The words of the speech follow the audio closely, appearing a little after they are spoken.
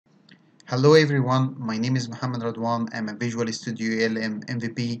Hello everyone, my name is Mohammed Radwan. I'm a Visual Studio ALM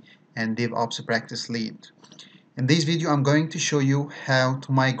MVP and DevOps Practice Lead. In this video, I'm going to show you how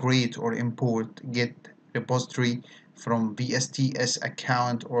to migrate or import Git repository from VSTS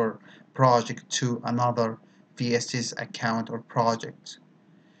account or project to another VSTS account or project.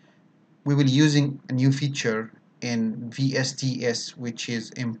 We will be using a new feature in VSTS, which is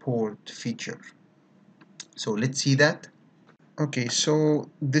import feature. So let's see that. Okay, so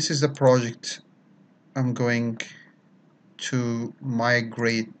this is the project I'm going to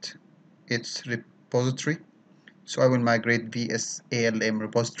migrate its repository. So I will migrate VSALM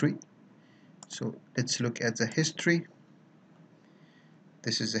repository. So let's look at the history.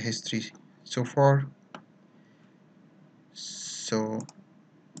 This is the history so far. So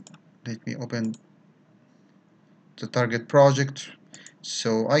let me open the target project.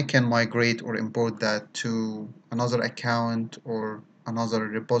 So I can migrate or import that to another account or another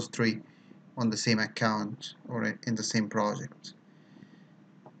repository on the same account or in the same project.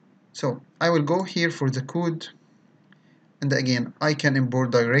 So I will go here for the code, and again I can import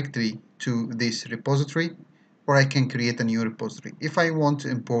directly to this repository, or I can create a new repository. If I want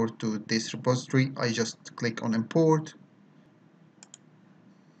to import to this repository, I just click on import,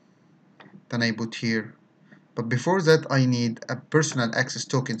 then I put here. But before that I need a personal access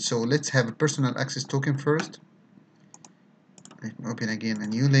token, so let's have a personal access token first. Let me open again a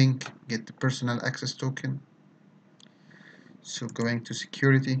new link, get the personal access token. So going to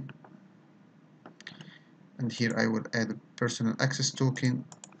security, and here I will add a personal access token.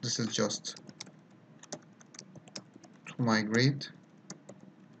 This is just to migrate.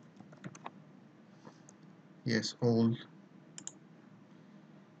 Yes, all.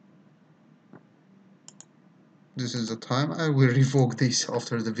 This is the time. I will revoke this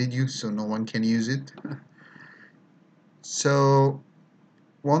after the video so no one can use it. So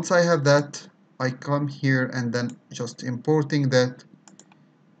once I have that, I come here and then just importing that,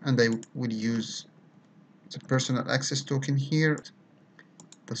 and I will use the personal access token here,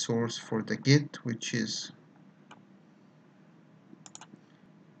 the source for the Git, which is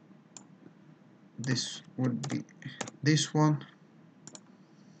this, would be this one.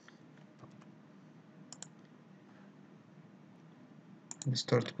 And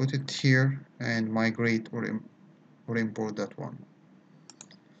start to put it here and migrate or import that one.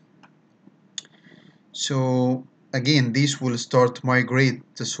 So again, this will start migrate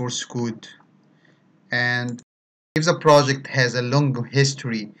the source code, and if the project has a long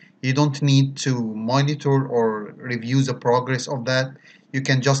history, you don't need to monitor or review the progress of that. You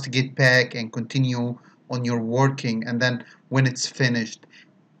can just get back and continue on your working, and then when it's finished,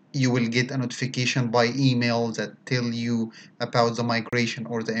 you will get a notification by email that tell you about the migration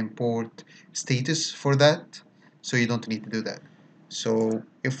or the import status for that, so you don't need to do that. So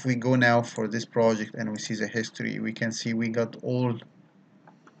if we go now for this project and we see the history, we can see we got all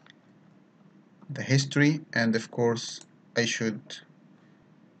the history, and of course I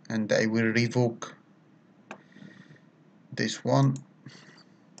will revoke this one,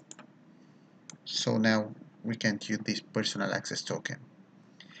 so now we can't use this personal access token.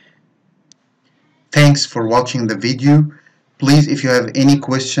 Thanks for watching the video. Please, if you have any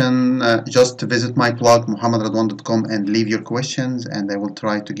question, just visit my blog mohammedradwan.com and leave your questions, and I will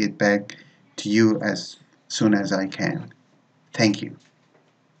try to get back to you as soon as I can. Thank you.